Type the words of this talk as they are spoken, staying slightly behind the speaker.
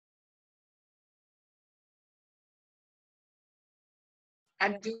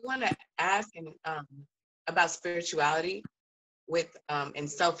I do want to ask about spirituality with and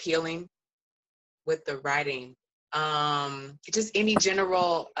self-healing with the writing. Just any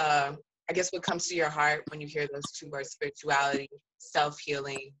general, I guess, what comes to your heart when you hear those two words: spirituality,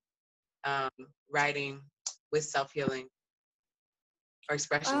 self-healing, writing with self-healing, or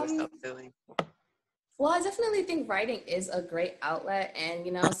expression with self-healing. Well, I definitely think writing is a great outlet, and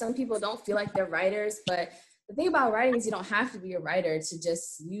you know, some people don't feel like they're writers, but the thing about writing is you don't have to be a writer to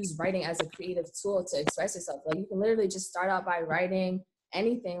just use writing as a creative tool to express yourself. Like, you can literally just start out by writing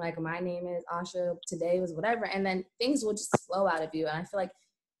anything, like my name is Asha, today was whatever, and then things will just flow out of you. And I feel like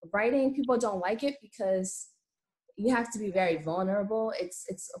writing, people don't like it because you have to be very vulnerable. It's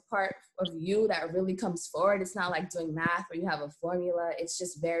a part of you that really comes forward. It's not like doing math where you have a formula. It's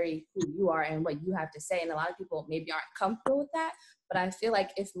just very who you are and what you have to say. And a lot of people maybe aren't comfortable with that. But I feel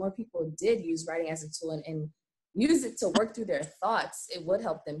like if more people did use writing as a tool and use it to work through their thoughts, it would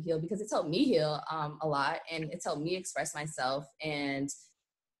help them heal, because it's helped me heal a lot, and it's helped me express myself and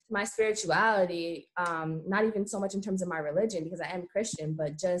my spirituality, not even so much in terms of my religion, because I am Christian,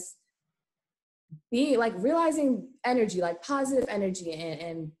 but just being like realizing energy, like positive energy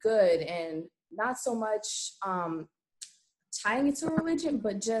and good, and not so much tying it to a religion,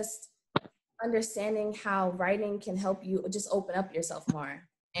 but just understanding how writing can help you just open up yourself more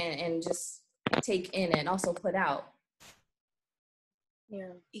and just take in and also put out.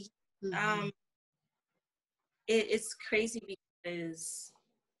 Yeah. It's crazy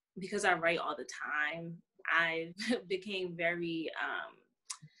because I write all the time. I've become very,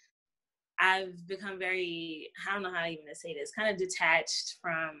 I don't know how even to say this, kind of detached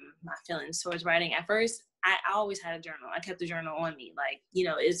from my feelings towards writing. At first, I always had a journal. I kept a journal on me. Like, you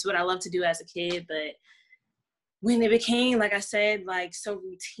know, it's what I love to do as a kid. But when it became, like I said, like so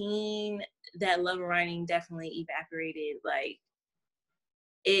routine, that love of writing definitely evaporated. Like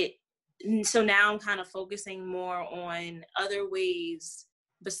so now I'm kind of focusing more on other ways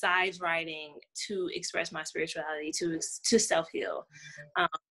besides writing to express my spirituality, to self-heal.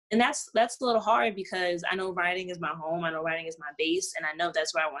 And that's a little hard because I know writing is my home. I know writing is my base, and I know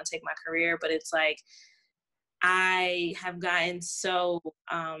that's where I want to take my career. But it's like I have gotten so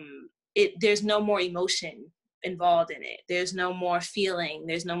there's no more emotion involved in it. There's no more feeling.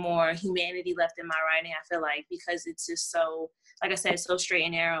 There's no more humanity left in my writing. I feel like, because it's just so, like I said, so straight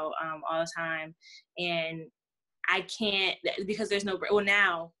and narrow all the time, and I can't, because there's no. Well,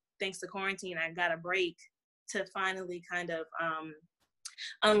 now thanks to quarantine, I got a break to finally kind of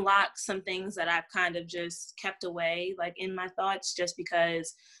unlock some things that I've kind of just kept away, like in my thoughts, just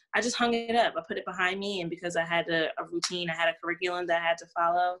because I just hung it up. I put it behind me, and because I had a routine, I had a curriculum that I had to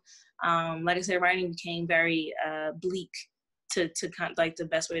follow. Like I said, writing became very bleak, to kind of, like, the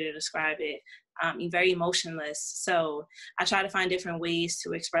best way to describe it. Very emotionless. So I try to find different ways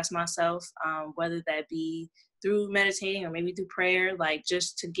to express myself, whether that be through meditating or maybe through prayer, like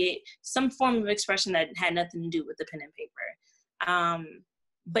just to get some form of expression that had nothing to do with the pen and paper.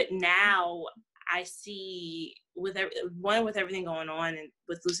 But now I see with everything going on and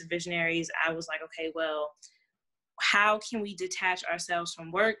with Lucid Visionaries, I was like, okay, well, how can we detach ourselves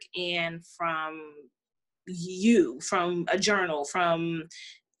from work and from a journal, from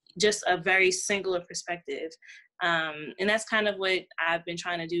just a very singular perspective? And that's kind of what I've been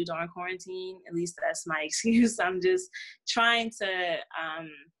trying to do during quarantine. At least that's my excuse. I'm just trying to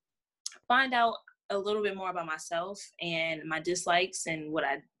find out a little bit more about myself and my dislikes and what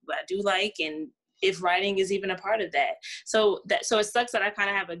I do like, and if writing is even a part of that. So it sucks that I kind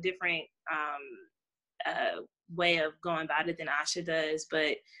of have a different way of going about it than Asha does,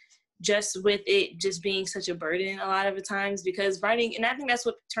 but just with it just being such a burden a lot of the times, because writing, and I think that's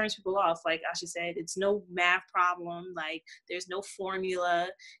what turns people off, like Asha said, it's no math problem, like there's no formula,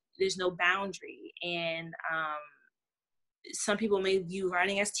 there's no boundary, and some people may view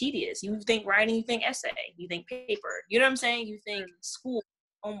writing as tedious. You think writing, you think essay, you think paper, you know what I'm saying? You think school,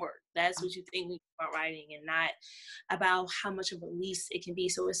 homework. That's what you think about writing, and not about how much of a release it can be.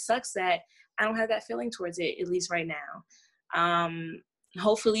 So it sucks that I don't have that feeling towards it, at least right now.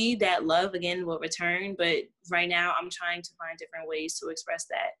 Hopefully that love again will return, but right now I'm trying to find different ways to express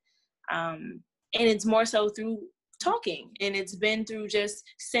that. And it's more so through talking, and it's been through just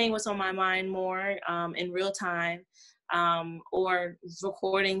saying what's on my mind more in real time. Or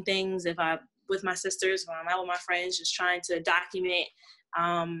recording things with my sisters, when I'm out with my friends, just trying to document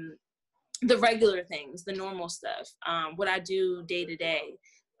the regular things, the normal stuff, what I do day to day.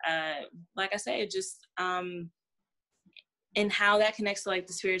 Like I said, just and how that connects to like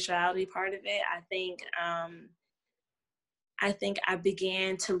the spirituality part of it. I think I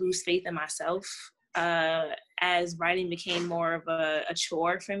began to lose faith in myself as writing became more of a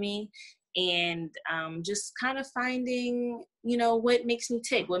chore for me, and just kind of finding, you know, what makes me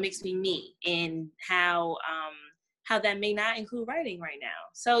tick, what makes me me, and how that may not include writing right now.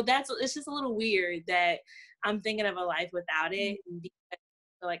 So it's just a little weird that I'm thinking of a life without it, because I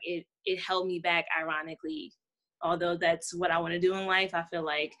feel like it held me back, ironically. Although that's what I want to do in life, I feel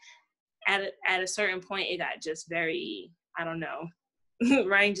like at a certain point it got just very, I don't know,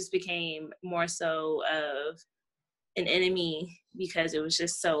 writing just became more so of an enemy, because it was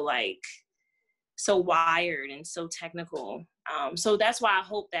just so wired and so technical. So that's why I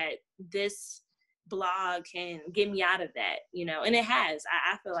hope that this blog can get me out of that, you know, and it has.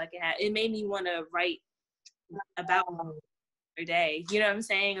 I feel like it made me want to write about every day, you know what I'm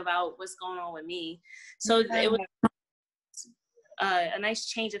saying, about what's going on with me. So it was a nice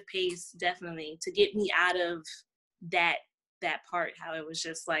change of pace, definitely, to get me out of that part, how it was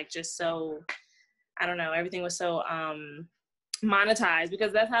just so, I don't know, everything was so monetized,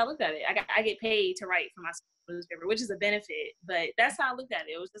 because that's how I looked at it. I get paid to write for my newspaper, which is a benefit, but that's how I looked at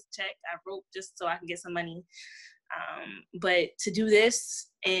it. It was just a check I wrote just so I can get some money. But to do this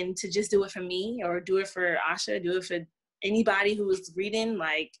and to just do it for me, or do it for Asha, do it for anybody who was reading,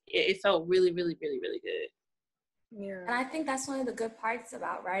 like it felt really, really, really, really good. Yeah. And I think that's one of the good parts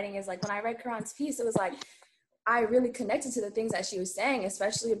about writing is like when I read Qur'an's piece, it was like I really connected to the things that she was saying,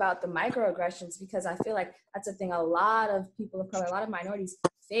 especially about the microaggressions, because I feel like that's a thing a lot of people of color, a lot of minorities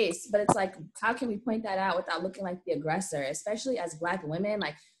face. But it's like, how can we point that out without looking like the aggressor, especially as Black women?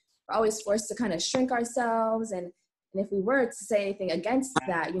 Like, we're always forced to kind of shrink ourselves. And if we were to say anything against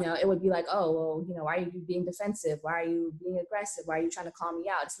that, you know, it would be like, oh, well, you know, why are you being defensive? Why are you being aggressive? Why are you trying to call me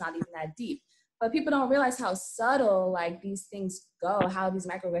out? It's not even that deep. But people don't realize how subtle like these things go, how these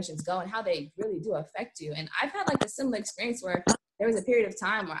microaggressions go, and how they really do affect you. And I've had like a similar experience where there was a period of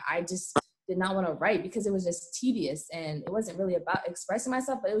time where I just did not want to write because it was just tedious, and it wasn't really about expressing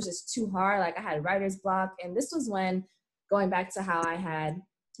myself, but it was just too hard. Like I had writer's block. And this was when, going back to how I had,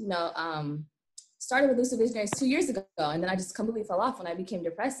 you know, started with Lucid Visionaries 2 years ago, and then I just completely fell off when I became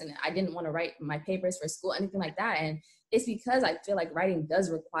depressed, and I didn't want to write my papers for school, anything like that. And it's because I feel like writing does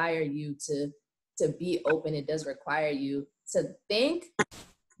require you to be open. It does require you to think,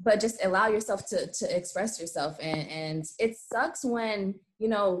 but just allow yourself to express yourself. And it sucks when, you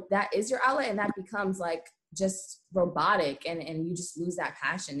know, that is your outlet and that becomes like just robotic, and you just lose that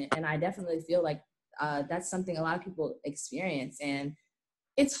passion. And I definitely feel like that's something a lot of people experience. And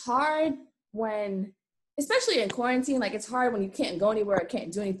it's hard when, especially in quarantine, like it's hard when you can't go anywhere or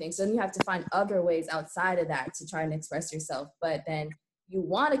can't do anything. So then you have to find other ways outside of that to try and express yourself. But then you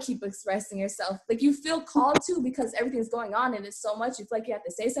want to keep expressing yourself. Like you feel called to, because everything's going on and it's so much, you feel like you have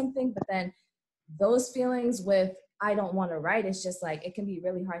to say something, but then those feelings with, I don't want to write, it's just like, it can be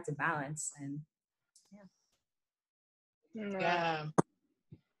really hard to balance. And yeah.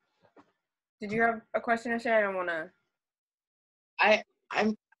 Did you have a question to share? I don't want to. I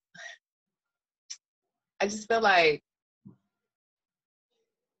just feel like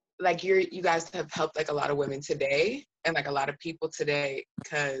you guys have helped like a lot of women today, and like a lot of people today,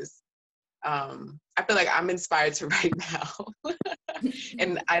 because I feel like I'm inspired to write now.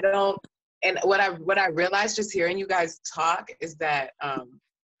 And what I realized just hearing you guys talk is that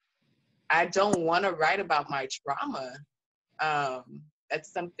I don't want to write about my trauma.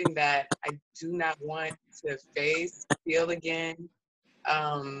 That's something that I do not want to face, feel again.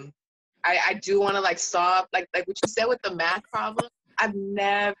 I do want to like solve, like what you said with the math problem. I've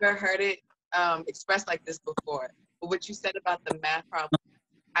never heard it expressed like this before. But what you said about the math problem,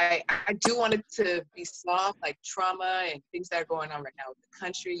 I do want it to be solved, like trauma and things that are going on right now with the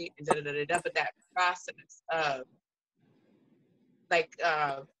country and but that process of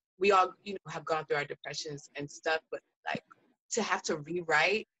we all, you know, have gone through our depressions and stuff, but like to have to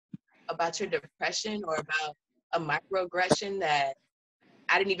rewrite about your depression or about a microaggression that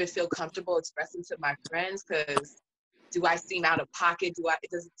I didn't even feel comfortable expressing to my friends, because do I seem out of pocket?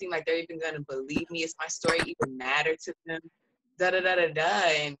 It doesn't seem like they're even going to believe me. Is my story even matter to them?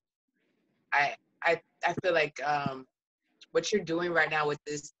 And I feel like what you're doing right now with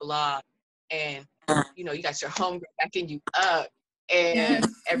this blog, and you know, you got your homegirl backing you up and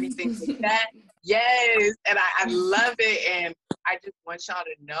everything like that. Yes, and I love it, and I just want y'all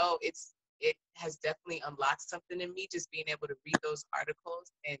to know it has definitely unlocked something in me, just being able to read those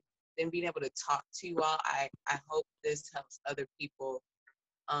articles and then being able to talk to you all. I hope this helps other people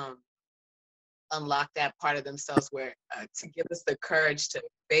unlock that part of themselves where to give us the courage to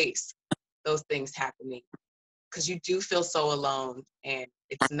face those things happening, because you do feel so alone, and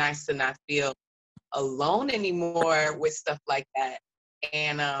it's nice to not feel alone anymore with stuff like that.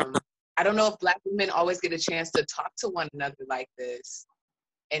 And I don't know if Black women always get a chance to talk to one another like this,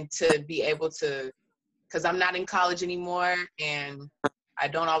 and to be able to, because I'm not in college anymore, and I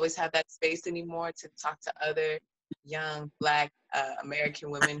don't always have that space anymore to talk to other young Black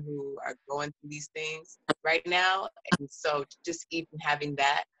American women who are going through these things right now. And so just even having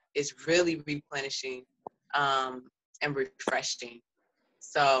that is really replenishing and refreshing.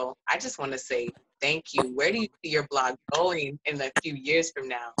 So I just want to say thank you. Where do you see your blog going in a few years from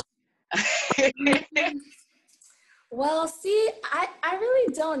now? Well, see, I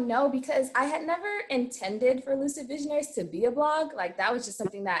really don't know, because I had never intended for Lucid Visionaries to be a blog. Like, that was just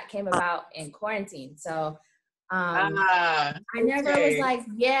something that came about in quarantine. So I never was like,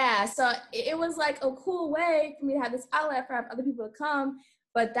 yeah. So it was like a cool way for me to have this outlet for other people to come.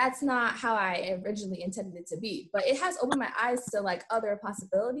 But that's not how I originally intended it to be. But it has opened my eyes to like other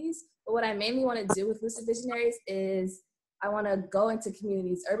possibilities. But what I mainly want to do with Lucid Visionaries is I want to go into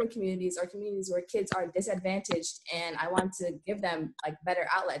communities, urban communities, or communities where kids are disadvantaged, and I want to give them like better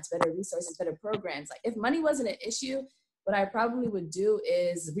outlets, better resources, better programs. Like, if money wasn't an issue, what I probably would do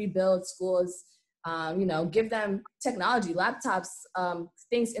is rebuild schools, give them technology, laptops,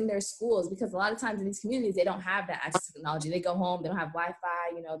 things in their schools, because a lot of times in these communities, they don't have that access to technology. They go home, they don't have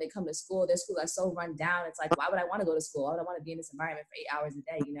Wi-Fi, they come to school, their schools are so run down. It's like, why would I want to go to school? Why would I want to be in this environment for 8 hours a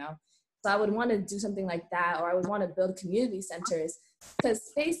day, So I would want to do something like that, or I would want to build community centers, because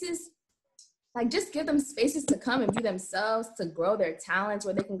spaces, like, just give them spaces to come and be themselves, to grow their talents,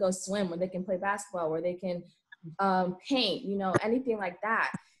 where they can go swim, where they can play basketball, where they can paint, anything like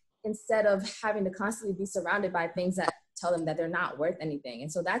that, instead of having to constantly be surrounded by things that tell them that they're not worth anything.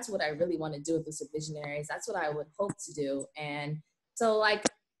 And so that's what I really want to do with Lucid Visionaries. That's what I would hope to do. And so, like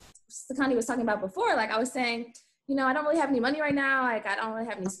Sakani was talking about before, like I was saying, I don't really have any money right now. Like, I don't really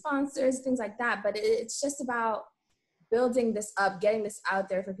have any sponsors, things like that. But it's just about building this up, getting this out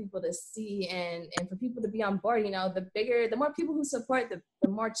there for people to see, and for people to be on board. The more people who support, the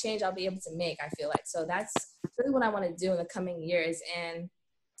more change I'll be able to make, I feel like. So that's really what I want to do in the coming years. And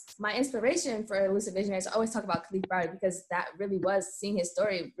my inspiration for Lucid Visionaries, I always talk about Khalif Browder, because that really was, seeing his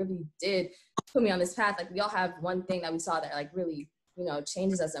story really did put me on this path. Like, we all have one thing that we saw that like really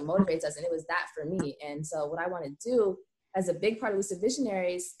changes us and motivates us. And it was that for me. And so what I want to do as a big part of Lucid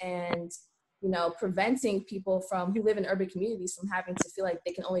Visionaries, and, preventing people who live in urban communities from having to feel like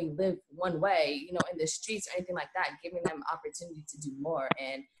they can only live one way, in the streets or anything like that, giving them opportunity to do more,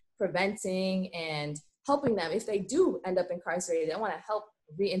 and preventing and helping them if they do end up incarcerated. I want to help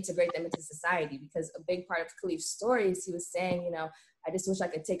reintegrate them into society, because a big part of Khalif's stories, he was saying, I just wish I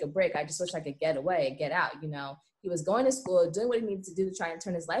could take a break. I just wish I could get away and get out. He was going to school, doing what he needed to do to try and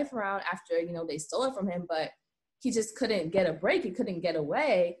turn his life around after, they stole it from him, but he just couldn't get a break. He couldn't get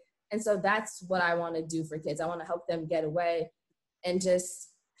away. And so that's what I want to do for kids. I want to help them get away and just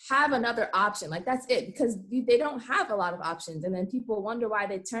have another option. Like, that's it, because they don't have a lot of options. And then people wonder why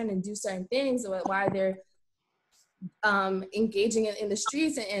they turn and do certain things, or why they're engaging in the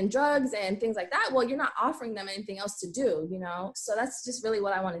streets and drugs and things like that. Well, you're not offering them anything else to do, So that's just really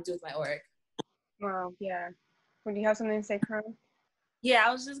what I want to do with my work. Wow, yeah. Well, do you have something to say, Qur'an? Yeah,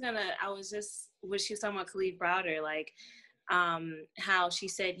 I was just when she was talking about Khalif Browder, like, how she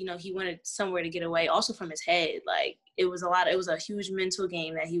said, he wanted somewhere to get away, also from his head. Like, it was a huge mental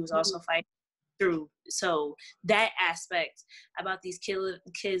game that he was also fighting through. So that aspect about these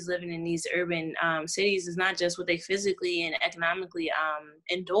kids living in these urban cities is not just what they physically and economically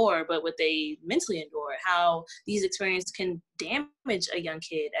endure, but what they mentally endure, how these experiences can damage a young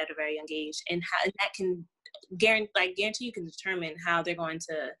kid at a very young age, and how that can guarantee you can determine how they're going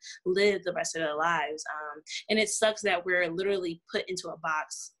to live the rest of their lives. And it sucks that we're literally put into a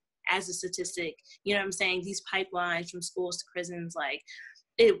box as a statistic. You know what I'm saying? These pipelines from schools to prisons, like,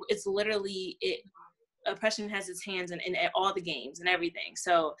 it's literally oppression has its hands in all the games and everything.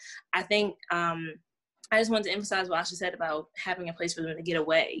 So I think I just wanted to emphasize what Asha said about having a place for them to get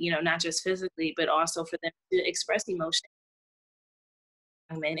away, not just physically, but also for them to express emotion.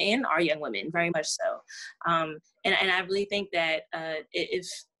 Men and our young women, very much so. And I really think that if,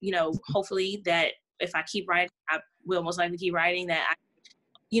 hopefully that if I keep writing, I will most likely keep writing, that I,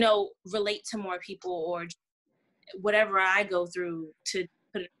 relate to more people, or whatever I go through, to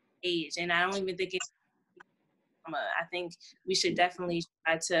put it on page. And I don't even think it's I think we should definitely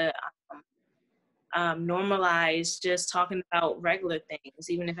try to normalize just talking about regular things,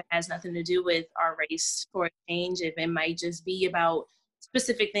 even if it has nothing to do with our race, for a change. If it might just be about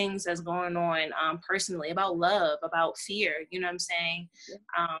specific things that's going on personally, about love, about fear, you know what I'm saying?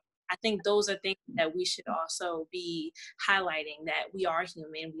 I think those are things that we should also be highlighting, that we are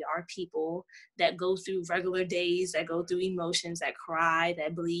human, we are people that go through regular days, that go through emotions, that cry,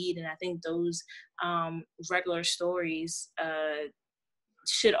 that bleed. And I think those regular stories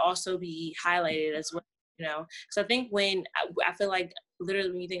should also be highlighted as well, you know? So I think when, I feel like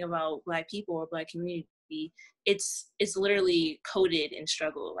literally when you think about Black people or Black community, it's literally coded in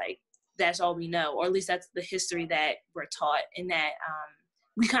struggle. Like, that's all we know, or at least that's the history that we're taught, and that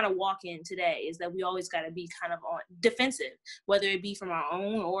we kind of walk in today, is that we always got to be kind of on defensive, whether it be from our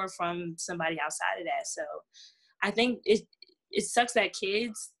own or from somebody outside of that. So I think it sucks that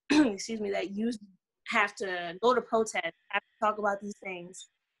kids, excuse me, that you have to go to protest, have to talk about these things,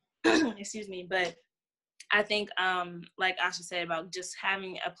 excuse me, but I think, like Asha said, about just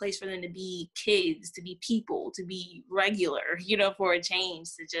having a place for them to be kids, to be people, to be regular, you know, for a change,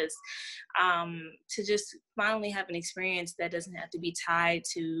 to just finally have an experience that doesn't have to be tied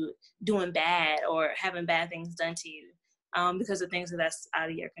to doing bad or having bad things done to you, because of things that's out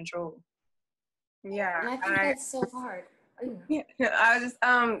of your control. Yeah. And I think that's so hard. Yeah, I was just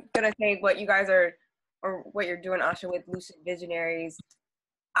gonna say what you guys are, or what you're doing, Asha, with Lucid Visionaries.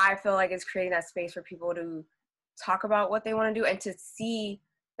 I feel like it's creating that space for people to talk about what they want to do and to see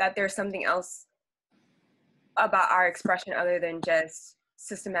that there's something else about our expression other than just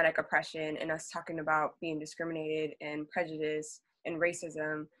systematic oppression and us talking about being discriminated and prejudice and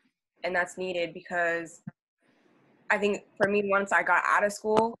racism. And that's needed because I think for me, once I got out of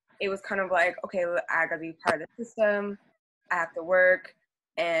school, it was kind of like, okay, I gotta be part of the system. I have to work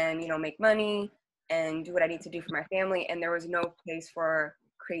and, you know, make money and do what I need to do for my family. And there was no place for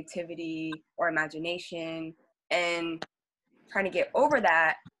creativity or imagination, and trying to get over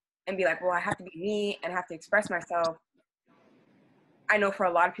that and be like, well, I have to be me and I have to express myself. I know for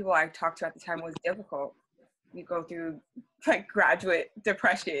a lot of people I talked to at the time was difficult. You go through like graduate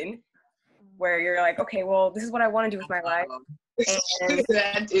depression where you're like, okay, well, this is what I want to do with my life. And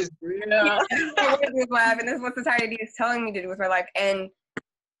that is real. And this is what society is telling me to do with my life. And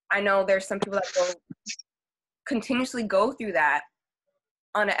I know there's some people that continuously go through that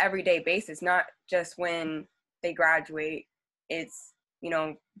on an everyday basis, not just when they graduate. It's, you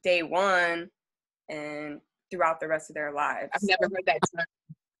know, day one and throughout the rest of their lives. I've never heard that term.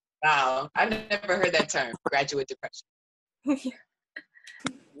 Wow, I've never heard that term, graduate depression.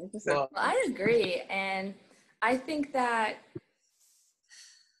 Well, I agree. And I think that,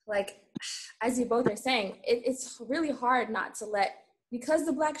 like, as you both are saying, it's really hard not to let, because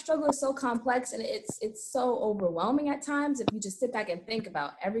the Black struggle is so complex and it's so overwhelming at times. If you just sit back and think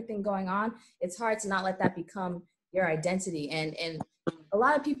about everything going on, it's hard to not let that become your identity. And a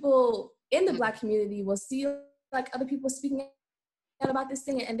lot of people in the Black community will see like other people speaking out about this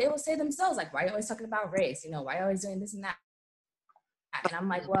thing, and they will say themselves, like, why are you always talking about race? You know, why are you always doing this and that? And I'm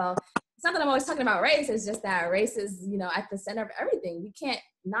like, well, it's not that I'm always talking about race. It's just that race is, you know, at the center of everything. We can't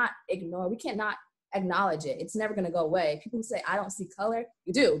not ignore, we can't not acknowledge it. It's never going to go away. People who say, I don't see color,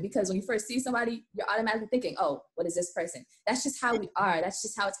 you do, because when you first see somebody, you're automatically thinking, oh, what is this person? That's just how we are. That's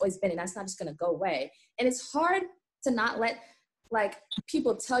just how it's always been. And that's not just going to go away. And it's hard to not let like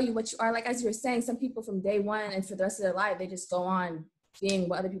people tell you what you are. Like, as you were saying, some people from day one and for the rest of their life, they just go on being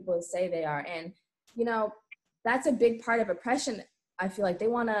what other people say they are. And, you know, that's a big part of oppression. I feel like they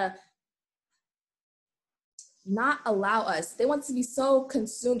want to not allow us. They want to be so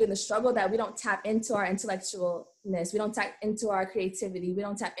consumed in the struggle that we don't tap into our intellectualness. We don't tap into our creativity. We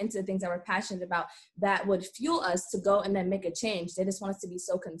don't tap into the things that we're passionate about that would fuel us to go and then make a change. They just want us to be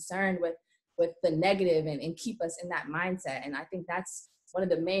so concerned with the negative and keep us in that mindset. And I think that's one of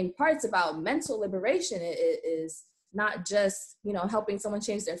the main parts about mental liberation is not just, you know, helping someone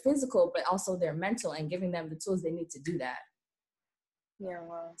change their physical, but also their mental and giving them the tools they need to do that. Yeah,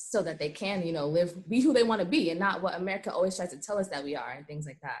 well, so that they can, you know, be who they want to be and not what America always tries to tell us that we are and things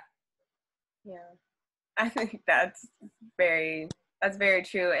like that. Yeah, I think that's very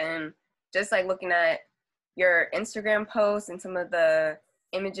true. And just like looking at your Instagram posts and some of the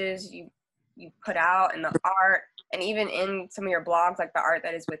images you put out and the art, and even in some of your blogs, like the art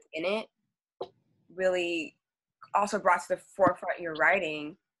that is within it, really also brought to the forefront your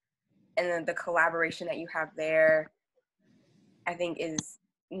writing, and then the collaboration that you have there, I think is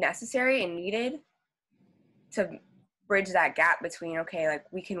necessary and needed to bridge that gap between, okay, like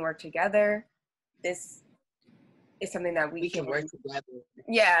we can work together. This is something that we can work together.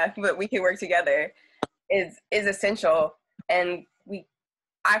 Yeah, but we can work together is essential. And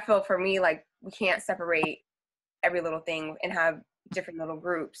I feel for me, like we can't separate every little thing and have different little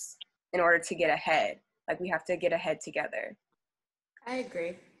groups in order to get ahead. Like we have to get ahead together. I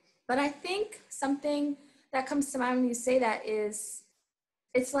agree. But I think something that comes to mind when you say that is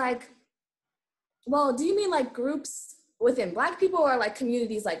it's like, well, do you mean like groups within Black people or like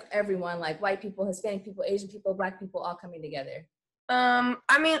communities, like everyone, like white people, Hispanic people, Asian people, Black people all coming together?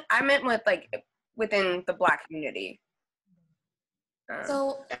 I mean, I meant with like within the Black community.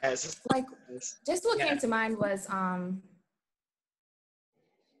 So Yes. like, just what Yeah. came to mind was,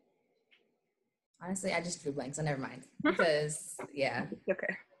 honestly, I just drew blank, so never mind. Because, yeah.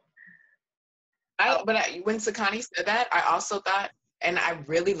 Okay. When Sakani said that, I also thought, and I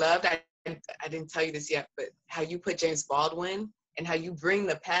really loved, I didn't tell you this yet, but how you put James Baldwin and how you bring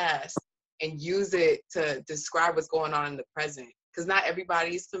the past and use it to describe what's going on in the present. Because not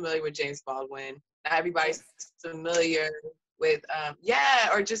everybody's familiar with James Baldwin. Not everybody's familiar with,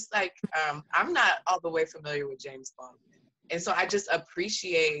 or just like, I'm not all the way familiar with James Baldwin. And so I just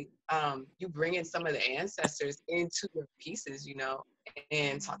appreciate you bringing some of the ancestors into your pieces, you know,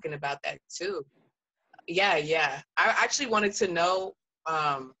 and talking about that too. Yeah. I actually wanted to know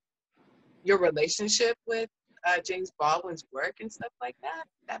your relationship with James Baldwin's work and stuff like that.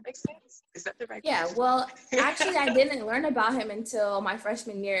 That makes sense? Is that the right question? Well, actually, I didn't learn about him until my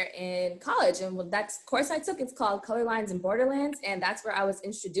freshman year in college. And that course I took, it's called Color Lines and Borderlands. And that's where I was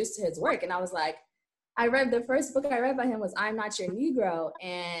introduced to his work. And I was like, the first book I read by him was I'm Not Your Negro.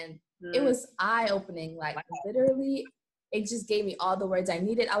 And it was eye-opening. Like, literally, it just gave me all the words I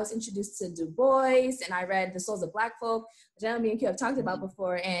needed. I was introduced to Du Bois, and I read The Souls of Black Folk, which I know me and Q have talked about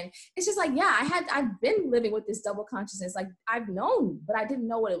before. And it's just like, yeah, I've been living with this double consciousness. Like, I've known, but I didn't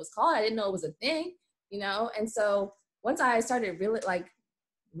know what it was called. I didn't know it was a thing, you know? And so once I started really like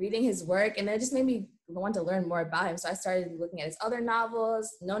reading his work, and then it just made me want to learn more about him. So I started looking at his other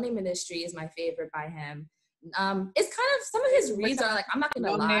novels. No Name in the Street is my favorite by him. It's kind of, some of his reads are like, I'm not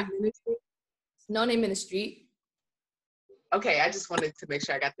gonna lie. No Name in the Street. Okay, I just wanted to make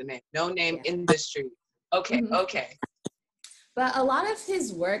sure I got the name. No Name in the Street. Okay, okay. But a lot of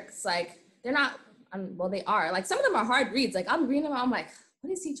his works, like, they're not, well, they are. Like, some of them are hard reads. Like, I'm reading them, I'm like,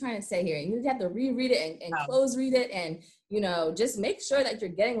 what is he trying to say here? And you have to reread it and close read it and, you know, just make sure that you're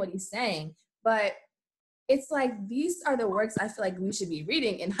getting what he's saying. But it's like, these are the works I feel like we should be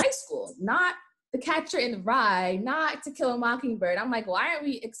reading in high school, not The Catcher in the Rye, not To Kill a Mockingbird. I'm like, why aren't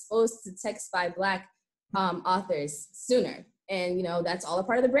we exposed to text by Black authors sooner? And, you know, that's all a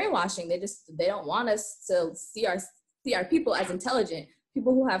part of the brainwashing. They don't want us to see our people as intelligent,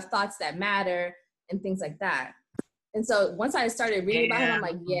 people who have thoughts that matter and things like that. And so once I started reading about him, I'm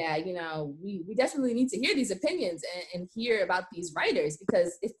like, yeah, you know, we definitely need to hear these opinions and hear about these writers,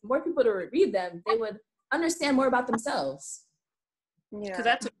 because if more people to read them, they would understand more about themselves. Yeah. Because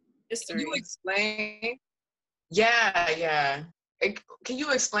that's a history. Can you explain? Yeah. Can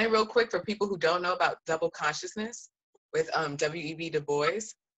you explain real quick for people who don't know about double consciousness with W.E.B. Du Bois?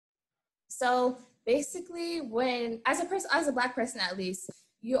 So basically, when as a Black person at least,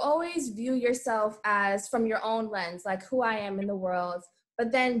 you always view yourself as from your own lens, like who I am in the world.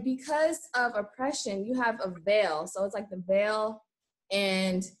 But then because of oppression, you have a veil. So it's like the veil,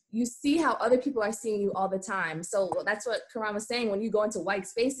 and you see how other people are seeing you all the time. So that's what Qur'an was saying. When you go into white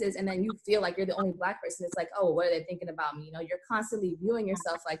spaces and then you feel like you're the only Black person, it's like, oh, what are they thinking about me? You know, you're constantly viewing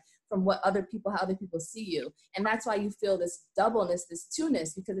yourself like from how other people see you. And that's why you feel this doubleness, this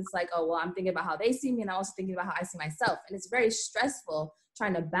two-ness, because it's like, oh, well, I'm thinking about how they see me and I'm also thinking about how I see myself. And it's very stressful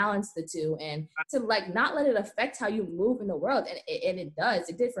trying to balance the two and to like not let it affect how you move in the world. And it does.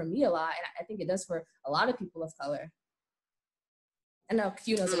 It did for me a lot. And I think it does for a lot of people of color. I know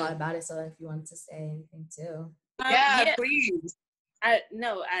Q knows a lot about it, so if you wanted to say anything too. Yeah, please.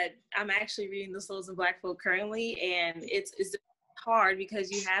 I'm actually reading The Souls of Black Folk currently, and it's hard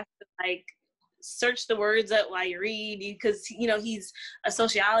because you have to like search the words up while you read, because you know he's a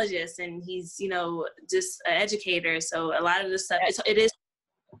sociologist and he's, you know, just an educator, so a lot of the stuff it is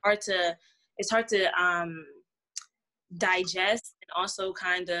hard to digest and also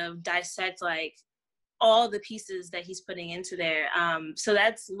kind of dissect like all the pieces that he's putting into there. So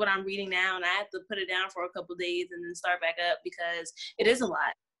that's what I'm reading now, and I have to put it down for a couple of days and then start back up because it is a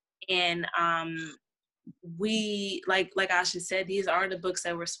lot. And we, like Asha said, these are the books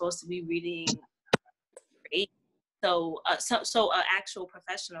that we're supposed to be reading. So an actual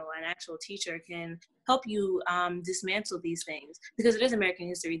professional, an actual teacher can help you dismantle these things, because it is American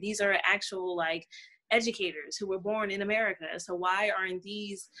history. These are actual like educators who were born in America. So why aren't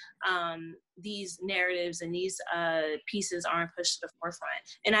these narratives and these pieces aren't pushed to the forefront?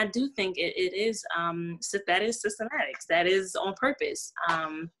 And I do think it is that is systematics. That is on purpose.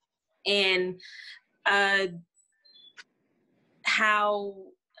 And how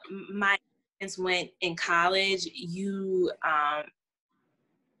my experience went in college, you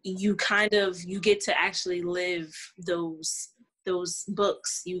get to actually live those those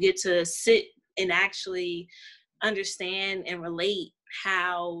books, you get to sit and actually understand and relate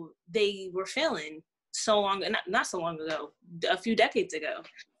how they were feeling not so long ago, a few decades ago,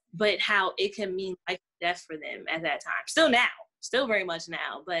 but how it can mean life and death for them at that time. Still very much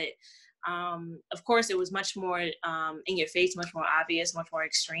now, but of course it was much more in your face, much more obvious, much more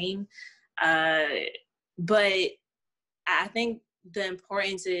extreme. But I think the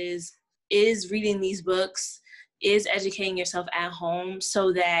importance is reading these books, is educating yourself at home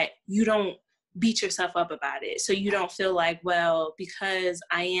so that you don't beat yourself up about it. So you don't feel like, well, because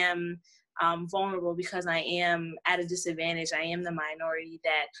I am vulnerable, because I am at a disadvantage, I am the minority,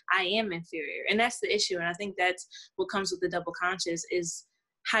 that I am inferior. And that's the issue. And I think that's what comes with the double conscious, is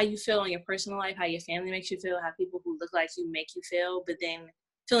how you feel in your personal life, how your family makes you feel, how people who look like you make you feel, but then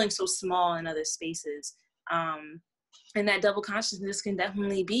feeling so small in other spaces. And that double consciousness can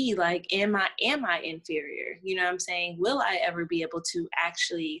definitely be like, am I inferior? You know what I'm saying? Will I ever be able to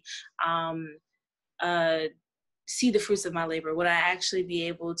actually see the fruits of my labor? Would I actually be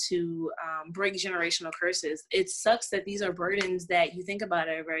able to break generational curses? It sucks that these are burdens that you think about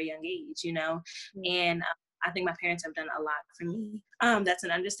at a very young age, you know? Mm-hmm. And I think my parents have done a lot for me. That's an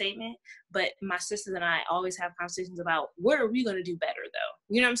understatement. But my sisters and I always have conversations about, what are we going to do better,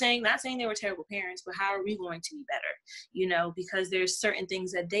 though? You know what I'm saying? Not saying they were terrible parents, but how are we going to be better? You know, because there's certain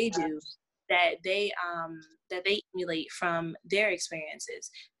things that they do that they emulate from their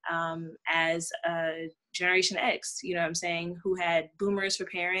experiences as Generation X, you know what I'm saying, who had boomers for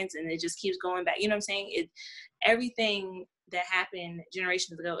parents, and it just keeps going back. You know what I'm saying? Everything that happened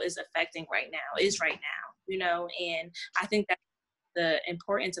generations ago is affecting right now, you know? And I think that the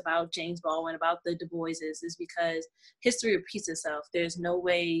importance about James Baldwin, about the Du Boises, is because history repeats itself. There's no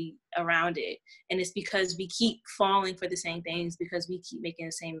way around it. And it's because we keep falling for the same things, because we keep making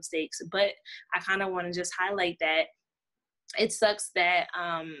the same mistakes. But I kind of want to just highlight that it sucks that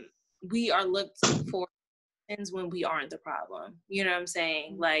we are looked for when we aren't the problem. You know what I'm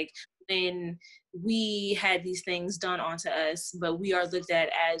saying? Like, when we had these things done onto us, but we are looked at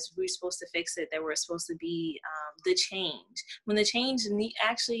as we're supposed to fix it, that we're supposed to be the change, when the change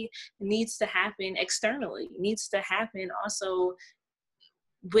actually needs to happen externally, needs to happen also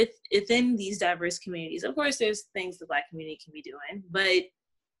within these diverse communities. Of course, there's things the Black community can be doing, but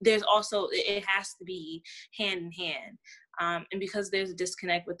there's also, it has to be hand in hand. And because there's a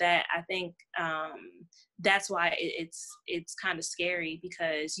disconnect with that, I think that's why it's kind of scary,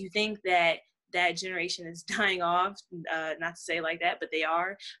 because you think that generation is dying off, not to say it like that, but they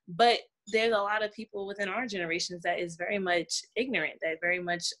are. But there's a lot of people within our generations that is very much ignorant, that very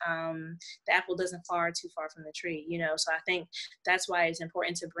much the apple doesn't fall too far from the tree, you know? So I think that's why it's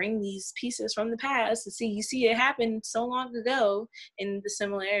important to bring these pieces from the past to see, you see it happened so long ago, and the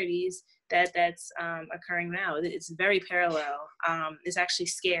similarities that's occurring now. It's very parallel. It's actually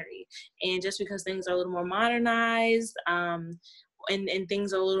scary. And just because things are a little more modernized, and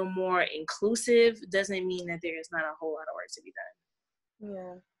things are a little more inclusive, doesn't mean that there is not a whole lot of work to be done.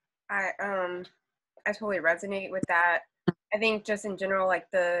 Yeah. I totally resonate with that. I think just in general, like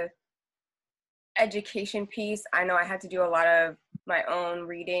the education piece, I know I had to do a lot of my own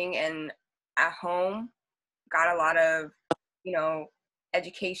reading, and at home got a lot of, you know,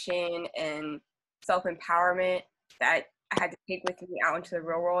 education and self-empowerment that I had to take with me out into the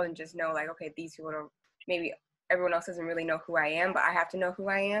real world, and just know, like, okay, these people don't, maybe everyone else doesn't really know who I am, but I have to know who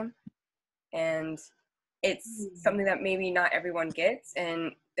I am. And it's something that maybe not everyone gets,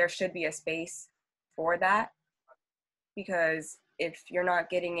 and there should be a space for that, because if you're not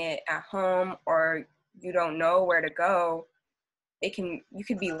getting it at home, or you don't know where to go, you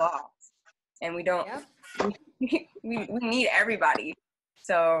could be lost. And we don't, we need everybody.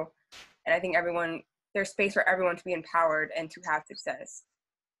 So, and I think there's space for everyone to be empowered and to have success.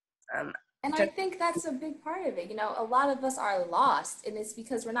 And I think that's a big part of it. You know, a lot of us are lost, and it's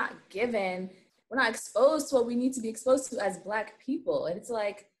because we're not exposed to what we need to be exposed to as Black people. And it's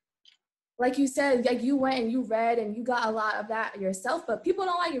like you said, like, you went and you read and you got a lot of that yourself, but people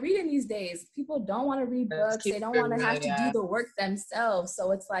don't like reading these days. People don't want to read books. They don't want to have to do the work themselves.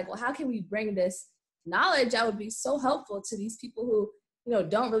 So it's like, well, how can we bring this knowledge that would be so helpful to these people who, you know,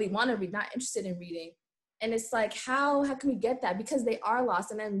 don't really want to read, not interested in reading? And it's like, how can we get that? Because they are lost.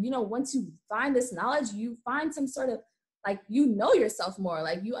 And then, you know, once you find this knowledge, you find some sort of, like, you know yourself more,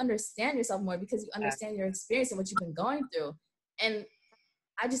 like you understand yourself more, because you understand your experience and what you've been going through. And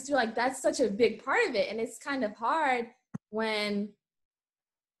I just feel like that's such a big part of it. And it's kind of hard when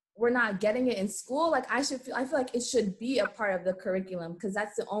we're not getting it in school, like I feel like it should be a part of the curriculum, because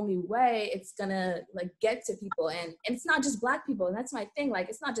that's the only way it's gonna like get to people. And it's not just Black people, and that's my thing. Like,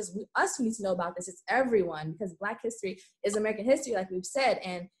 it's not just us who need to know about this, it's everyone, because Black history is American history, like we've said,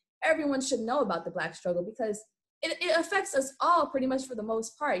 and everyone should know about the Black struggle, because it affects us all pretty much for the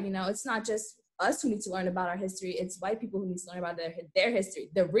most part. You know, it's not just us who need to learn about our history, it's white people who need to learn about their history,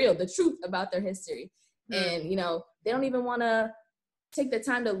 the truth about their history. And you know, they don't even want to take the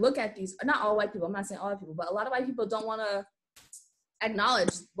time to look at these. Not all white people, I'm not saying all white people, but a lot of white people don't want to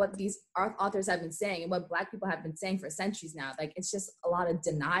acknowledge what these authors have been saying and what Black people have been saying for centuries now. Like, it's just a lot of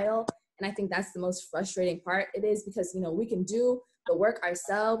denial, and I think that's the most frustrating part. It is, because, you know, we can do the work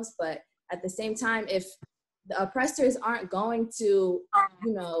ourselves, but at the same time, if the oppressors aren't going to,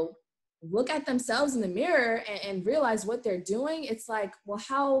 you know, look at themselves in the mirror and realize what they're doing, it's like, well,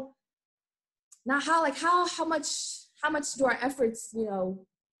 how much do our efforts, you know,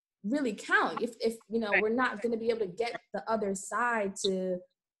 really count if you know, we're not going to be able to get the other side to,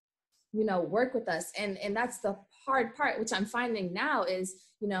 you know, work with us. And that's the hard part, which I'm finding now is,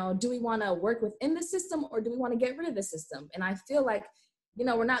 you know, do we want to work within the system, or do we want to get rid of the system? And I feel like, you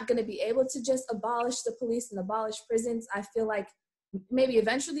know, we're not going to be able to just abolish the police and abolish prisons. I feel like maybe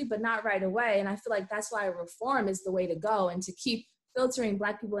eventually, but not right away. And I feel like that's why reform is the way to go, and to keep filtering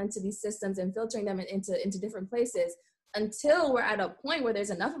Black people into these systems and filtering them into different places, until we're at a point where there's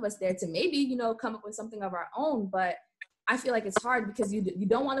enough of us there to maybe, you know, come up with something of our own. But I feel like it's hard, because you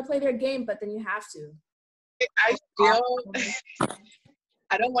don't want to play their game, but then you have to. I feel,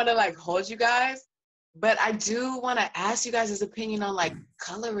 I don't want to like hold you guys, but I do want to ask you guys' opinion on like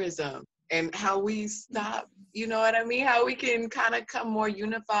colorism and how we stop, you know what I mean? How we can kind of come more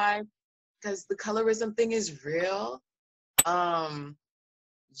unified, because the colorism thing is real.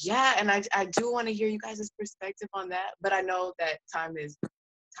 Yeah, and I do want to hear you guys' perspective on that, but I know that time is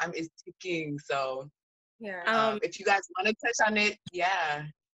ticking, so yeah. if you guys want to touch on it, yeah.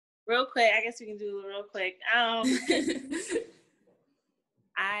 Real quick, I guess we can do it real quick.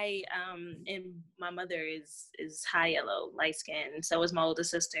 And my mother is high yellow, light skin, so is my older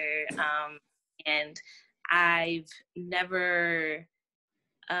sister, and I've never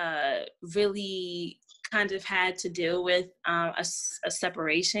really kind of had to deal with a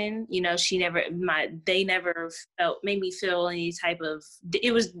separation. You know, they never made me feel any type of,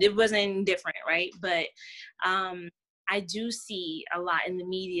 it wasn't different, right? But I do see a lot in the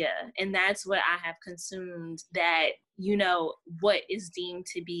media, and that's what I have consumed, that, you know, what is deemed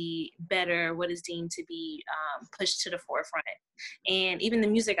to be better, what is deemed to be pushed to the forefront. And even the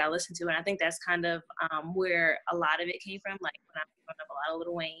music I listen to, and I think that's kind of where a lot of it came from. Like, when I was growing up, a lot of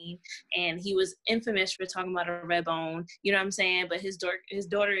Lil Wayne, and he was infamous for talking about a red bone, you know what I'm saying? But his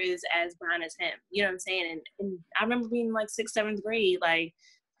daughter is as brown as him, you know what I'm saying? And I remember being like 6th, 7th grade, like,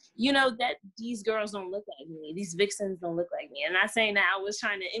 you know, that these girls don't look like me, these vixens don't look like me. And I'm not saying that I was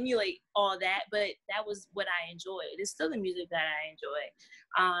trying to emulate all that, but that was what I enjoyed. It's still the music that I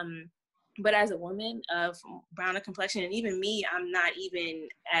enjoy. But as a woman of browner complexion, and even me, I'm not even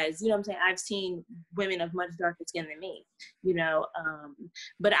as, you know what I'm saying, I've seen women of much darker skin than me, you know.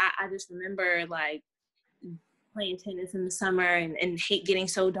 But I just remember, like, playing tennis in the summer and hate getting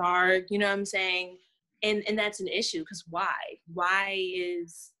so dark, you know what I'm saying? And that's an issue, because why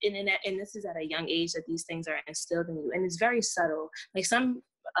is, and this is at a young age that these things are instilled in you, and it's very subtle. Like, some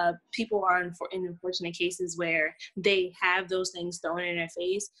people are in unfortunate cases where they have those things thrown in their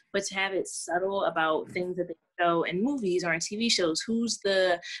face, but to have it subtle about things that they show in movies or in TV shows,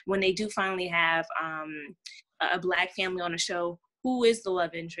 when they do finally have a Black family on a show, who is the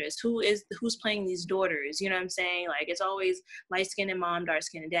love interest? Who's playing these daughters? You know what I'm saying? Like, it's always light skin and mom, dark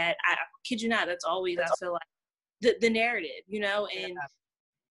skin and dad. I kid you not, that's always, I feel like, the narrative, you know? And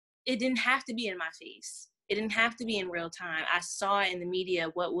it didn't have to be in my face. It didn't have to be in real time. I saw in the media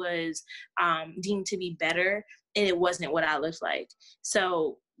what was deemed to be better, and it wasn't what I looked like.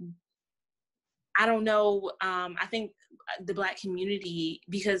 So I don't know. I think the Black community,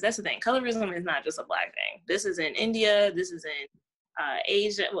 because that's the thing, colorism is not just a Black thing. This is in India. This is in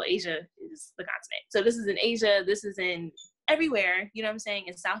Asia. Well, Asia is the continent. So this is in Asia. This is in everywhere. You know what I'm saying?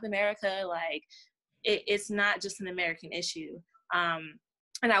 In South America, like, it's not just an American issue.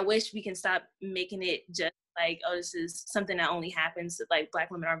 And I wish we can stop making it just like, oh, this is something that only happens, like Black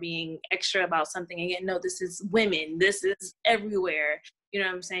women are being extra about something. Again, no, this is women. This is everywhere. You know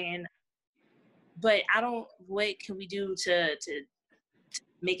what I'm saying? But what can we do to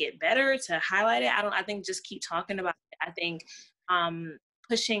make it better, to highlight it? I think just keep talking about it. I think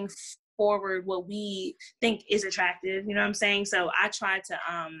pushing forward what we think is attractive, you know what I'm saying? So I try to,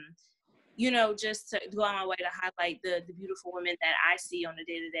 just to go on my way to highlight the beautiful women that I see on a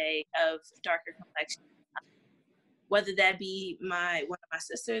day-to-day of darker complexion, whether that be one of my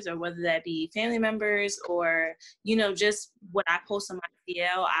sisters or whether that be family members or, just what I post on my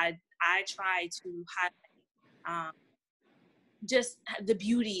DL, I try to highlight just the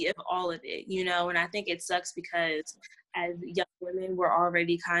beauty of all of it, and I think it sucks because as young women, we're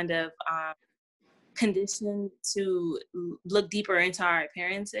already kind of conditioned to look deeper into our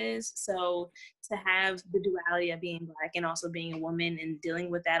appearances. So to have the duality of being Black and also being a woman and dealing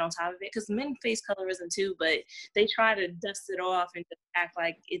with that on top of it, because men face colorism too, but they try to dust it off and just act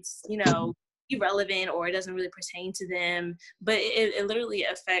like it's, irrelevant or it doesn't really pertain to them. But it literally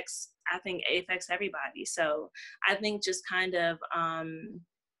affects, I think it affects everybody. So I think just kind of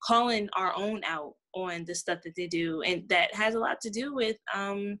calling our own out on the stuff that they do, and that has a lot to do with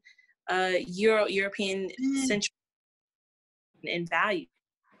European central and values.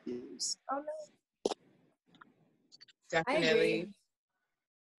 Oh, no. Definitely.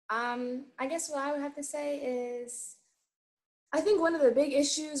 I agree. I guess what I would have to say is, I think one of the big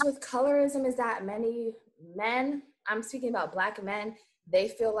issues with colorism is that many men, I'm speaking about Black men, they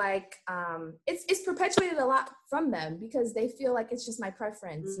feel like it's perpetuated a lot from them because they feel like it's just my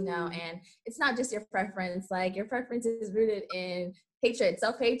preference, and it's not just your preference. Like, your preference is rooted in hatred,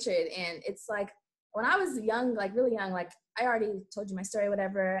 self-hatred. And it's like, when I was young, like really young, like I already told you my story,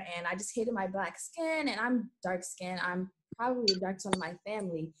 whatever, and I just hated my Black skin, and I'm dark skinned. I'm probably the darkest one in my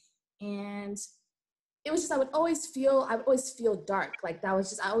family. And it was just, I would always feel dark. Like, that was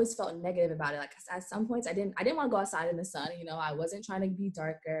just, I always felt negative about it. Like, at some points I didn't want to go outside in the sun. I wasn't trying to be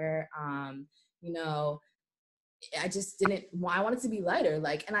darker. I just didn't, I wanted to be lighter.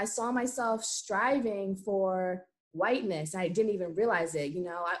 Like, and I saw myself striving for whiteness. I didn't even realize it.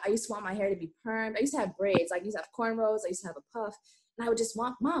 I used to want my hair to be permed. I used to have braids. Like, I used to have cornrows. I used to have a puff. And I would just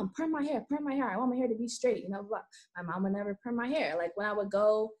want, Mom, perm my hair. I want my hair to be straight. But my mom would never perm my hair. Like, when I would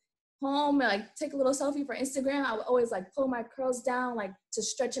go home and like take a little selfie for Instagram, I would always like pull my curls down, like to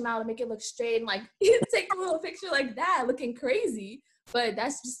stretch them out and make it look straight, and like take a little picture like that, looking crazy. But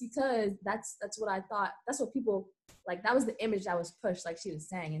that's just because that's what I thought. That's what people like. That was the image that was pushed, like she was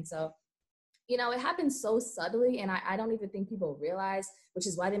saying. And so, it happens so subtly, and I don't even think people realize, which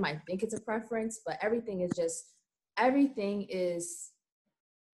is why they might think it's a preference. But everything is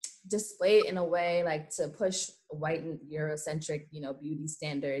displayed in a way like to push white and Eurocentric, beauty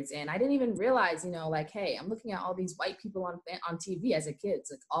standards. And I didn't even realize, like, hey, I'm looking at all these white people on TV as a kid.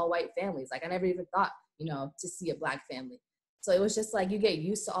 It's like all white families. Like, I never even thought, to see a Black family. So it was just like, you get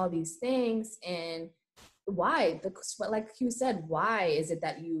used to all these things. And why, like you said, why is it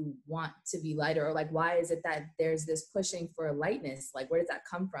that you want to be lighter? Or like, why is it that there's this pushing for lightness? Like, where does that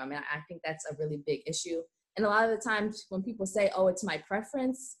come from? And I think that's a really big issue. And a lot of the times when people say, oh, it's my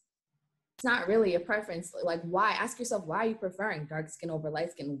preference, it's not really a preference. Like, why? Ask yourself, why are you preferring dark skin over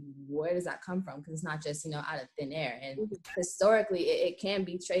light skin? Where does that come from? Because it's not just, out of thin air. And historically, it can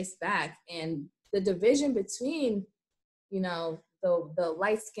be traced back. And the division between, the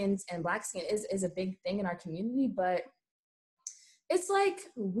light skins and Black skin is a big thing in our community. But it's like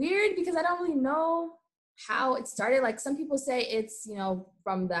weird because I don't really know how it started. Like, some people say it's,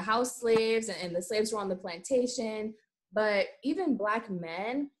 from the house slaves and the slaves were on the plantation. But even Black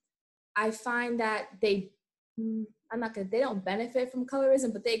men, I find that they don't benefit from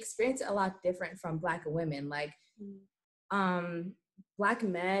colorism, but they experience it a lot different from Black women. Like, Black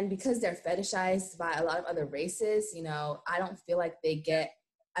men, because they're fetishized by a lot of other races, I don't feel like they get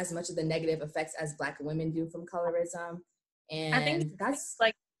as much of the negative effects as Black women do from colorism. And I think that's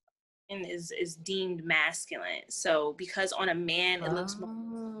like is deemed masculine. So because on a man it looks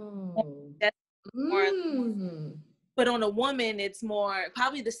more, that's more. But on a woman, it's more,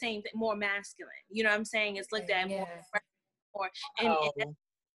 probably the same thing, more masculine. You know what I'm saying? It's looked at more, and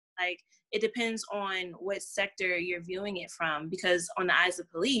like, it depends on what sector you're viewing it from. Because on the eyes of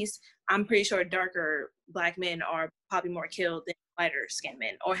police, I'm pretty sure darker Black men are probably more killed than lighter skinned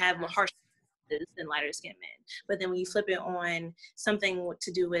men, or have more harsh than lighter skinned men. But then when you flip it on something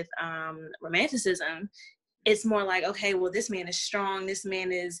to do with romanticism, it's more like, okay, well, this man is strong. This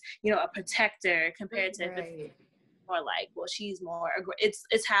man is, a protector, compared to more like, well, she's more,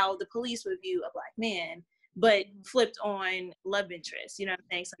 it's how the police would view a Black man, but flipped on love interest, you know what I'm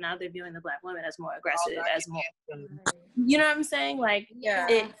saying? So now they're viewing the Black woman as more aggressive, as more, you know what I'm saying? Like,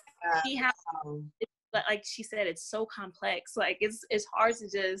 see how, like she said, it's so complex. Like, it's hard to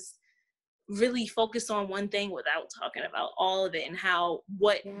just really focus on one thing without talking about all of it and how,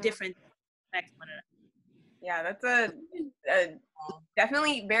 different affect one another. Yeah, that's a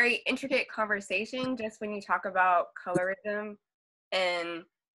definitely very intricate conversation, just when you talk about colorism. And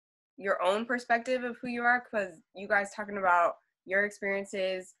your own perspective of who you are, because you guys talking about your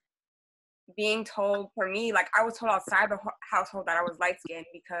experiences, being told, for me, like I was told outside the household that I was light skinned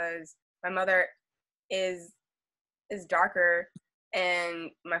because my mother is darker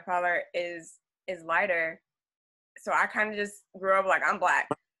and my father is lighter. So I kind of just grew up like I'm black,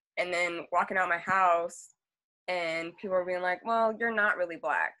 and then walking out my house and people are being like, well, you're not really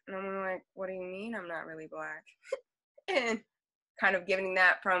black. And I'm like, what do you mean I'm not really black? And kind of giving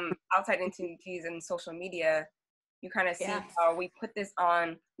that from outside entities and social media, you kind of see how we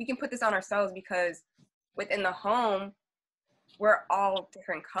can put this on ourselves, because within the home, we're all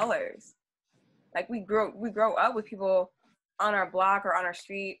different colors. Like we grow up with people on our block or on our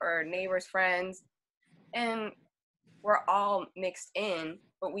street or neighbors, friends, and we're all mixed in,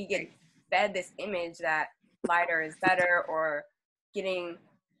 but we get fed this image that lighter is better, or getting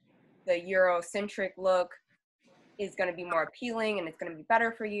the Eurocentric look is going to be more appealing and it's going to be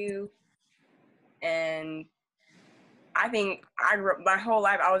better for you. And I think my whole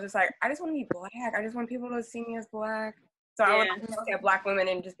life, I was just like, I just want to be black. I just want people to see me as black. So I would look at black women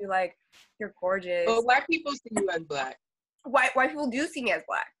and just be like, you're gorgeous. But white people see you as black. White people do see me as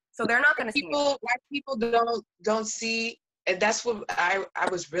black. So they're not going to see me. White people don't see, and that's what I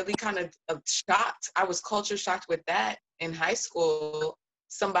was really kind of shocked. I was culture shocked with that in high school.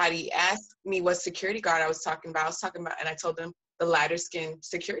 Somebody asked me what security guard I was talking about, and I told them the lighter skinned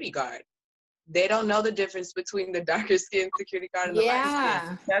security guard. They don't know the difference between the darker skinned security guard and the lighter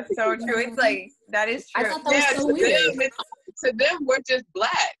skinned. That's so true. It's like, that is true. I thought that was so weird. To them, we're just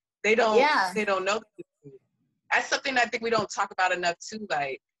black. They don't know. That's something I think we don't talk about enough too.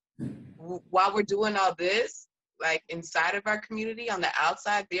 Like, while we're doing all this, like inside of our community, on the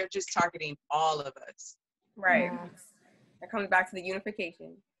outside, they're just targeting all of us. Right. Yeah. That comes back to the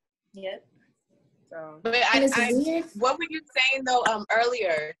unification. Yep. So. But what were you saying though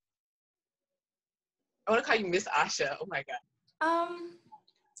earlier? I want to call you Miss Asha. Oh my God.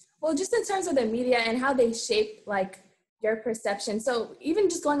 Well, just in terms of the media and how they shape like your perception. So even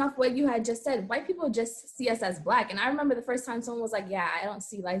just going off what you had just said, white people just see us as black. And I remember the first time someone was like, yeah, I don't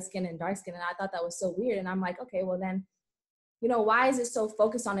see light skin and dark skin. And I thought that was so weird. And I'm like, okay, well then, you know, why is it so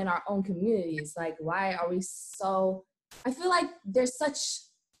focused on in our own communities? Like, why are we so, I feel like there's such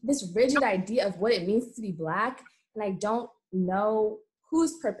this rigid idea of what it means to be black. And I don't know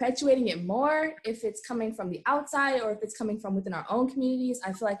who's perpetuating it more, if it's coming from the outside or if it's coming from within our own communities.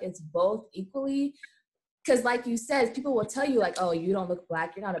 I feel like it's both equally. Because like you said, people will tell you like, oh, you don't look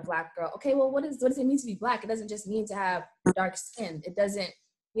black, you're not a black girl. Okay, well, what does it mean to be black? It doesn't just mean to have dark skin. It doesn't,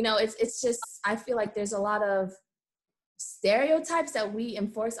 you know, it's just, I feel like there's a lot of stereotypes that we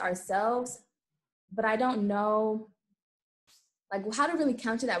enforce ourselves, but I don't know like how to really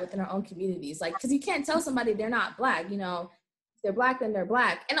counter that within our own communities. Like, because you can't tell somebody they're not black, you know, if they're black, then they're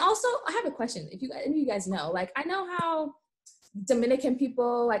black. And also, I have a question, if you guys know, like, I know how Dominican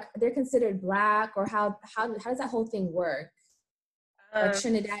people, like, they're considered black, or how does that whole thing work? Like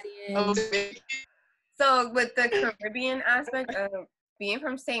Trinidadian. So with the Caribbean aspect of being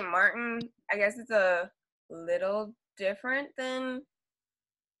from St. Martin, I guess it's a little different than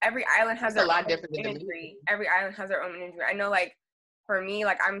every island has their own imagery. Every island has their own imagery. I know, like, for me,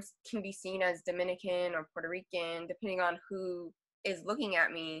 like, can be seen as Dominican or Puerto Rican, depending on who is looking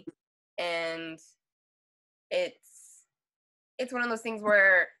at me. And it's one of those things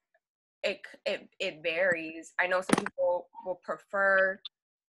where it varies. I know some people will prefer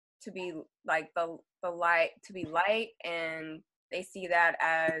to be like the light, to be light, and they see that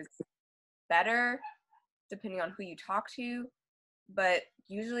as better depending on who you talk to. But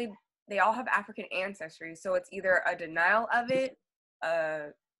usually they all have African ancestry, so it's either a denial of it,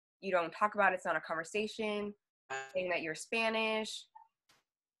 you don't talk about it, it's not a conversation, saying that you're Spanish,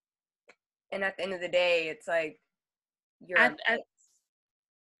 and at the end of the day, it's like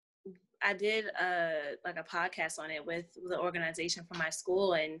I did like a podcast on it with the organization from my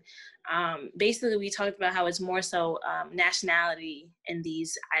school, and basically we talked about how it's more so nationality in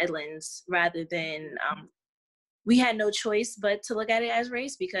these islands rather than we had no choice but to look at it as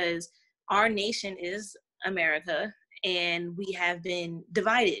race, because our nation is America and we have been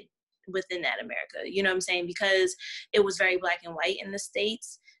divided within that America, you know what I'm saying? Because it was very black and white in the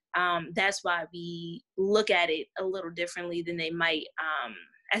States. That's why we look at it a little differently than they might,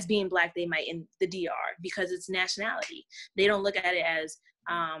 as being black, they might in the DR, because it's nationality. They don't look at it as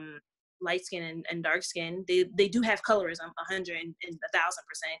light skin and dark skin. They do have colorism 100 and 1,000%,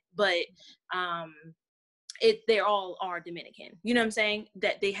 but they all are Dominican. You know what I'm saying?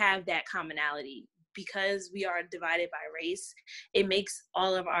 That they have that commonality. Because we are divided by race, it makes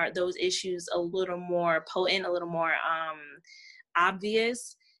all of those issues a little more potent, a little more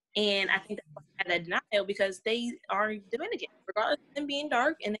obvious. And I think that's why I had that denial, because they are Dominican, regardless of them being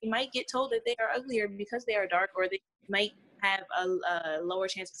dark, and they might get told that they are uglier because they are dark, or they might have a lower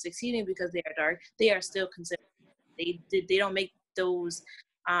chance of succeeding because they are dark. They are still considered. They don't make those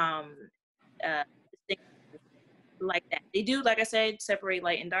distinctions like that. They do, like I said, separate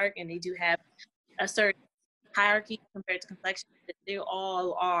light and dark, and they do have a certain hierarchy compared to complexion. They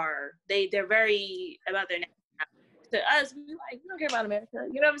all are. They're very about their nationality. To us, we don't care about America.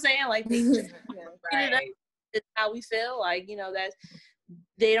 You know what I'm saying? Like, they just Right. it's how we feel. Like, that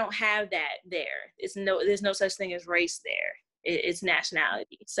they don't have that there. There's no such thing as race there. It's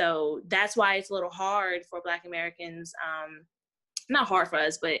nationality. So that's why it's a little hard for Black Americans. Not hard for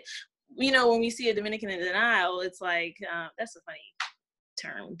us, but when we see a Dominican in denial, it's like, that's a funny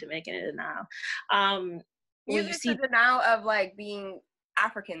term, Dominican in denial. When you see the denial of like being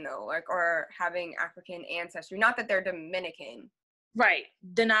African though, like, or having African ancestry, not that they're Dominican. Right.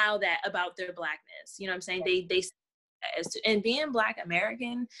 Denial about their Blackness. You know what I'm saying? Right. They and being Black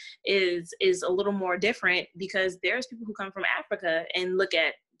American is a little more different, because there's people who come from Africa and look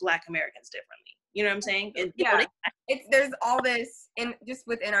at Black Americans differently. You know what I'm saying? And, yeah. There's all this just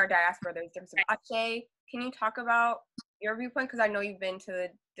within our diaspora. There's different. Asha, can you talk about your viewpoint? Because I know you've been to the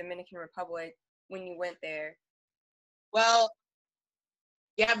Dominican Republic when you went there. Well,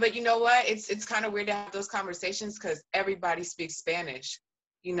 yeah, but you know what? It's kind of weird to have those conversations because everybody speaks Spanish,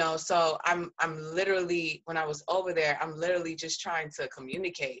 So I'm literally, when I was over there, I'm literally just trying to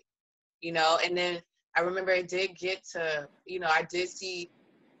communicate, And then I remember it did get to, I did see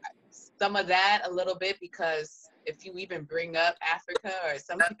some of that a little bit, because if you even bring up Africa, or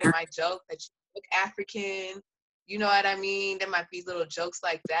some people might joke that you look African, you know what I mean? There might be little jokes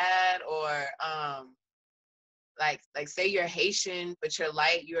like that, or like say you're Haitian, but you're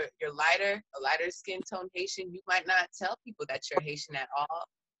lighter, a lighter skin tone Haitian, you might not tell people that you're Haitian at all,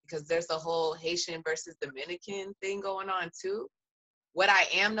 because there's a whole Haitian versus Dominican thing going on too. What I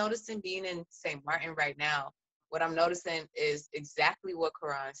am noticing being in St. Martin right now, what I'm noticing is exactly what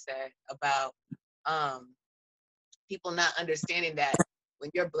Qur'an said about people not understanding that when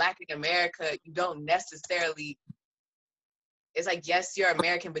you're Black in America, you don't necessarily, it's like, yes, you're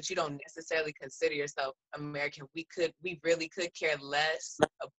American, but you don't necessarily consider yourself American. We really could care less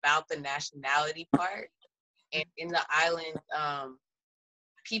about the nationality part. And in the island,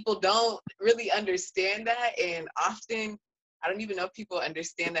 people don't really understand that. And often, I don't even know if people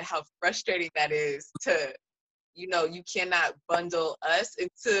understand that, how frustrating that is to, you cannot bundle us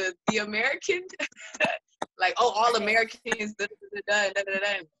into the American, like, oh, all Americans, da, da, da, da, da,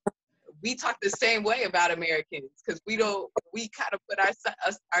 da. We talk the same way about Americans, because we kind of put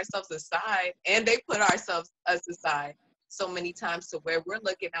ourselves aside, and they put us aside so many times, to where we're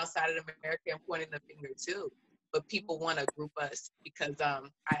looking outside of America and pointing the finger too. But people want to group us because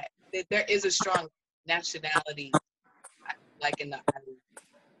there is a strong nationality, like in the island.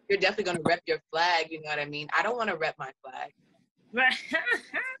 You're definitely going to rep your flag, you know what I mean? I don't want to rep my flag. Right.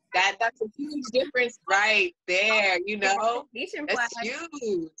 That's a huge difference right there, Haitian That's flag.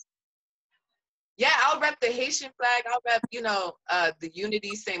 huge. Yeah, I'll rep the Haitian flag. I'll rep, the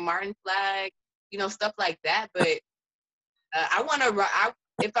Unity St. Martin flag, stuff like that. But I want to,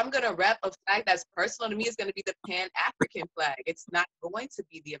 if I'm going to rep a flag that's personal to me, it's going to be the Pan-African flag. It's not going to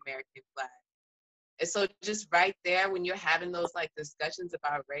be the American flag. And so just right there, when you're having those like discussions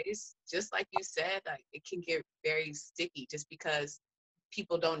about race, just like you said, like, it can get very sticky, just because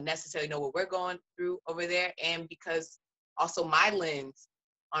people don't necessarily know what we're going through over there. And because also my lens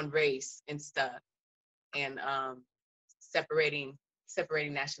on race and stuff, and separating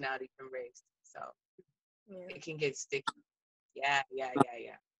nationality from race. So it can get sticky. Yeah.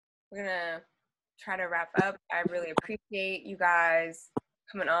 We're gonna try to wrap up. I really appreciate you guys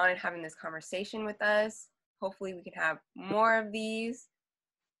coming on and having this conversation with us. Hopefully we can have more of these.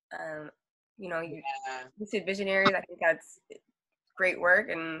 Lucid Visionaries, I think that's great work,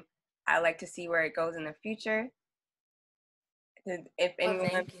 and I like to see where it goes in the future. If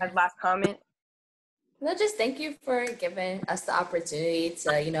anyone has last comment. No, just thank you for giving us the opportunity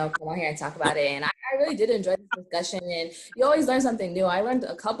to, come on here and talk about it. And I really did enjoy this discussion, and you always learn something new. I learned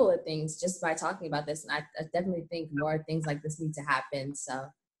a couple of things just by talking about this, and I definitely think more things like this need to happen. So,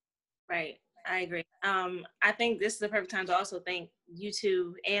 right. I agree. I think this is the perfect time to also thank you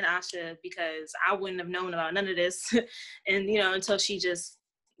two and Asha, because I wouldn't have known about none of this and, until she just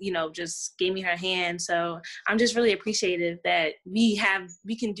gave me her hand. So I'm just really appreciative that we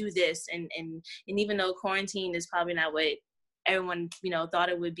can do this. And even though quarantine is probably not what everyone, thought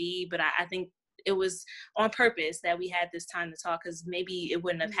it would be, but I think it was on purpose that we had this time to talk, because maybe it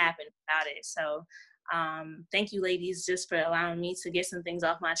wouldn't have happened without it. So Thank you, ladies, just for allowing me to get some things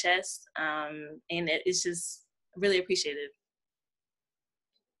off my chest. And it's just really appreciated.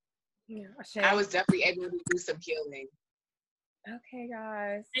 Yeah, I was definitely able to do some healing. Okay,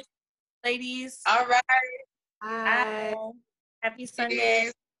 guys. Ladies. All right. Bye. Happy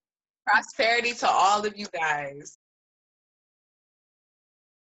Sunday. Prosperity to all of you guys.